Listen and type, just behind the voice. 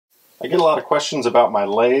I get a lot of questions about my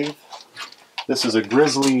lathe. This is a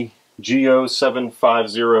Grizzly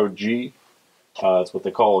G0750G. It's what they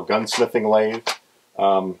call a gunsmithing lathe.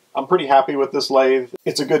 I'm pretty happy with this lathe.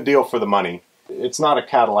 It's a good deal for the money. It's not a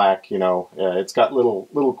Cadillac, you know. It's got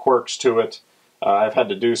little quirks to it. I've had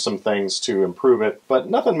to do some things to improve it, but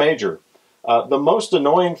nothing major. The most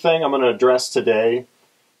annoying thing I'm going to address today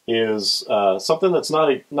is something that's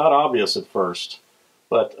not obvious at first.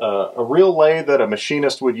 But a real lathe that a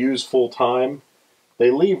machinist would use full-time,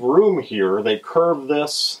 they leave room here. They curve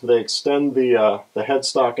this, they extend the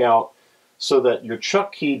headstock out so that your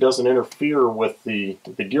chuck key doesn't interfere with the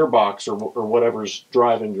gearbox or whatever's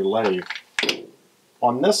driving your lathe.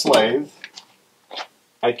 On this lathe,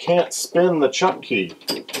 I can't spin the chuck key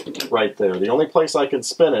right there. The only place I can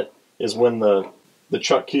spin it is when the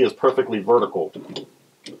chuck key is perfectly vertical.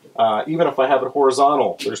 Even if I have it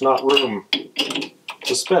horizontal, there's not room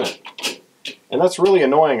to spin it. And that's really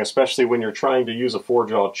annoying, especially when you're trying to use a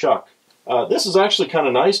 4-jaw chuck. This is actually kind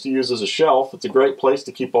of nice to use as a shelf. It's a great place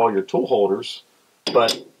to keep all your tool holders,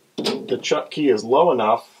 but the chuck key is low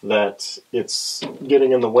enough that it's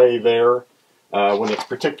getting in the way there. When it's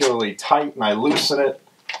particularly tight and I loosen it,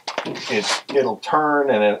 it'll turn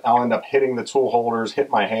and I'll end up hitting the tool holders, hit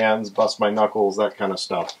my hands, bust my knuckles, that kind of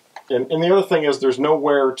stuff. And the other thing is there's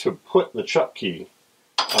nowhere to put the chuck key.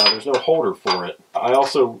 There's no holder for it. I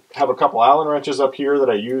also have a couple Allen wrenches up here that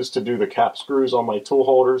I use to do the cap screws on my tool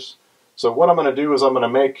holders. So what I'm going to do is I'm going to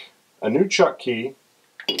make a new chuck key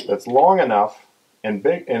that's long enough and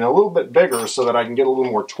big and a little bit bigger so that I can get a little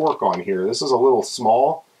more torque on here. This is a little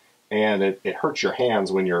small and it hurts your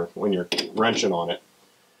hands when you're wrenching on it.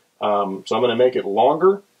 So I'm going to make it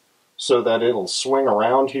longer so that it'll swing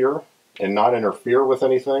around here and not interfere with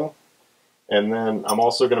anything. And then I'm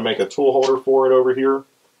also going to make a tool holder for it over here.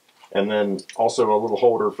 And then also a little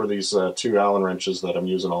holder for these 2 Allen wrenches that I'm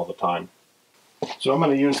using all the time. So I'm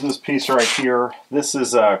going to use this piece right here. This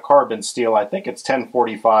is carbon steel. I think it's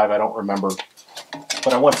 1045. I don't remember.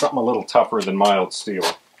 But I want something a little tougher than mild steel.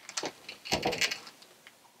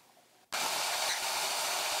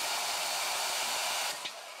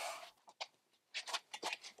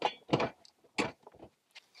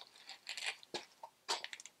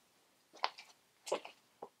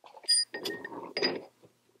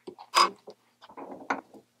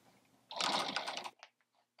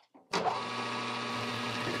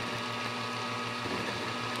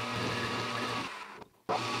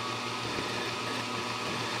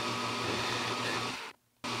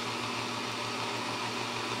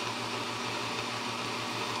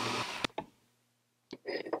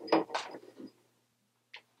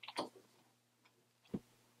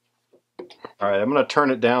 Alright, I'm going to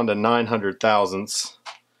turn it down to 900 thousandths.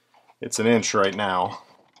 It's an inch right now.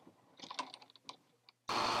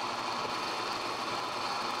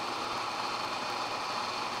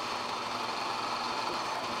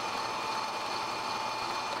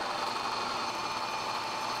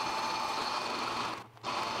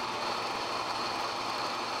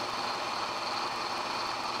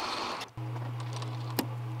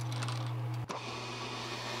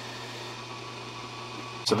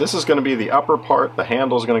 So this is going to be the upper part. The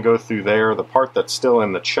handle is going to go through there. The part that's still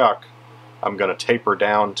in the chuck, I'm going to taper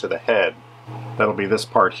down to the head. That'll be this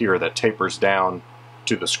part here that tapers down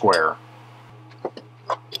to the square.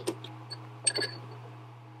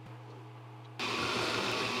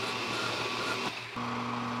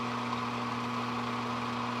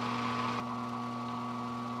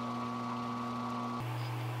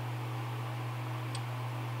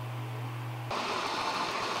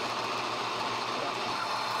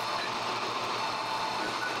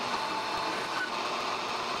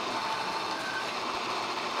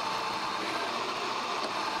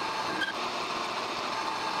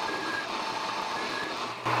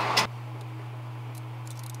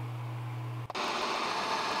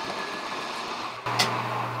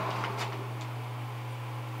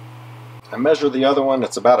 I measure the other one,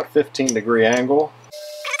 it's about a 15-degree angle.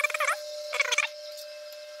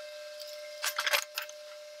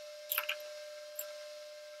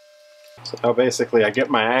 So now basically I get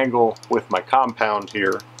my angle with my compound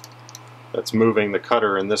here that's moving the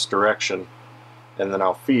cutter in this direction, and then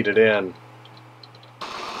I'll feed it in.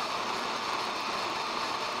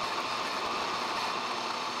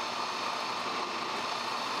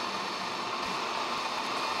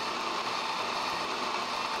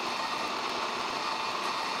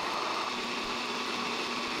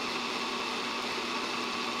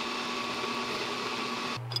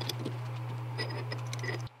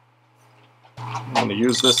 I'm going to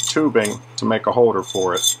use this tubing to make a holder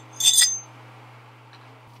for it.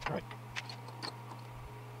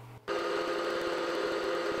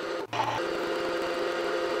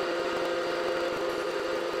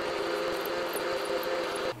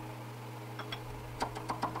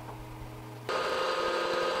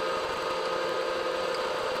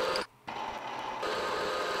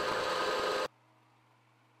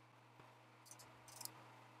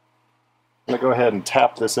 I'm going to go ahead and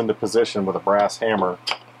tap this into position with a brass hammer.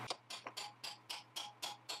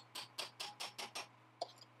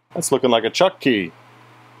 That's looking like a chuck key.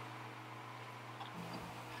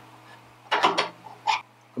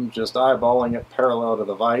 I'm just eyeballing it parallel to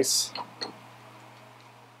the vise.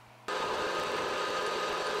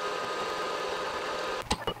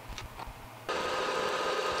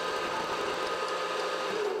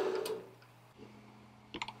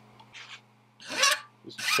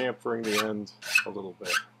 Just chamfering the end a little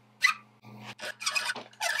bit.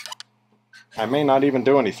 I may not even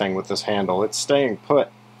do anything with this handle. It's staying put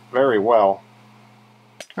very well.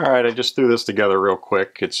 Alright, I just threw this together real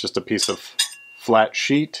quick. It's just a piece of flat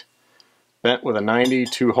sheet, bent with a 90,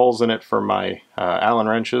 2 holes in it for my Allen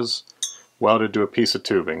wrenches, welded to a piece of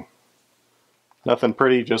tubing. Nothing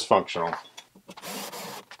pretty, just functional.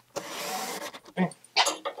 Okay.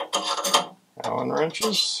 Allen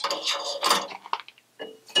wrenches.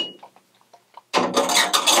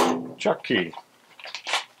 Chuck key.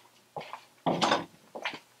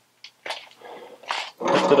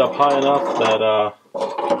 Lift it up high enough that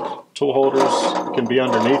tool holders can be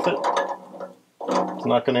underneath it. It's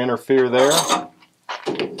not going to interfere there.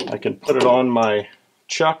 I can put it on my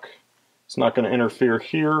chuck. It's not going to interfere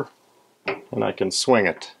here, and I can swing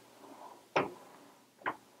it.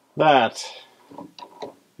 That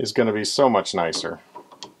is going to be so much nicer.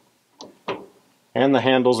 And the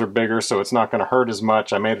handles are bigger, so it's not going to hurt as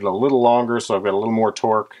much. I made it a little longer, so I've got a little more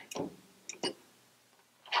torque.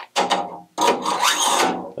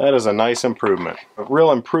 That is a nice improvement.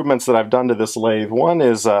 Real improvements that I've done to this lathe. One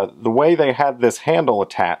is the way they had this handle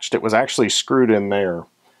attached. It was actually screwed in there.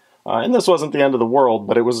 And this wasn't the end of the world,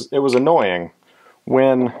 but it was annoying.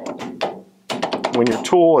 When your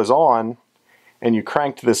tool is on and you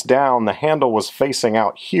cranked this down, the handle was facing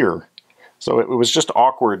out here. So it was just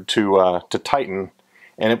awkward to tighten.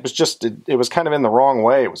 And it was kind of in the wrong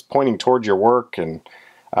way. It was pointing towards your work, and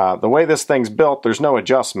the way this thing's built, there's no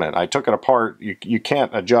adjustment. I took it apart. You can't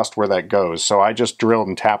adjust where that goes. So I just drilled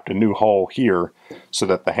and tapped a new hole here so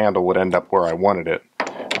that the handle would end up where I wanted it.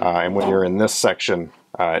 And when you're in this section,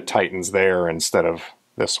 it tightens there instead of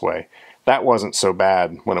this way. That wasn't so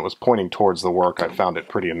bad. When it was pointing towards the work, I found it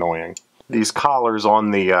pretty annoying. These collars on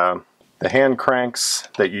the hand cranks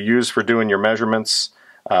that you use for doing your measurements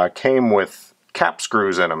came with cap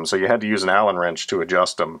screws in them, so you had to use an Allen wrench to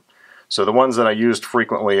adjust them. So the ones that I used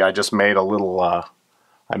frequently, I just made a little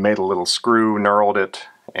screw, knurled it,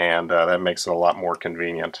 and that makes it a lot more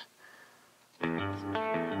convenient.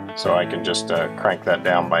 So I can just crank that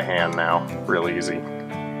down by hand now, real easy.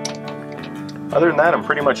 Other than that, I'm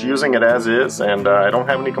pretty much using it as is, and I don't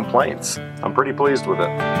have any complaints. I'm pretty pleased with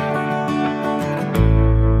it.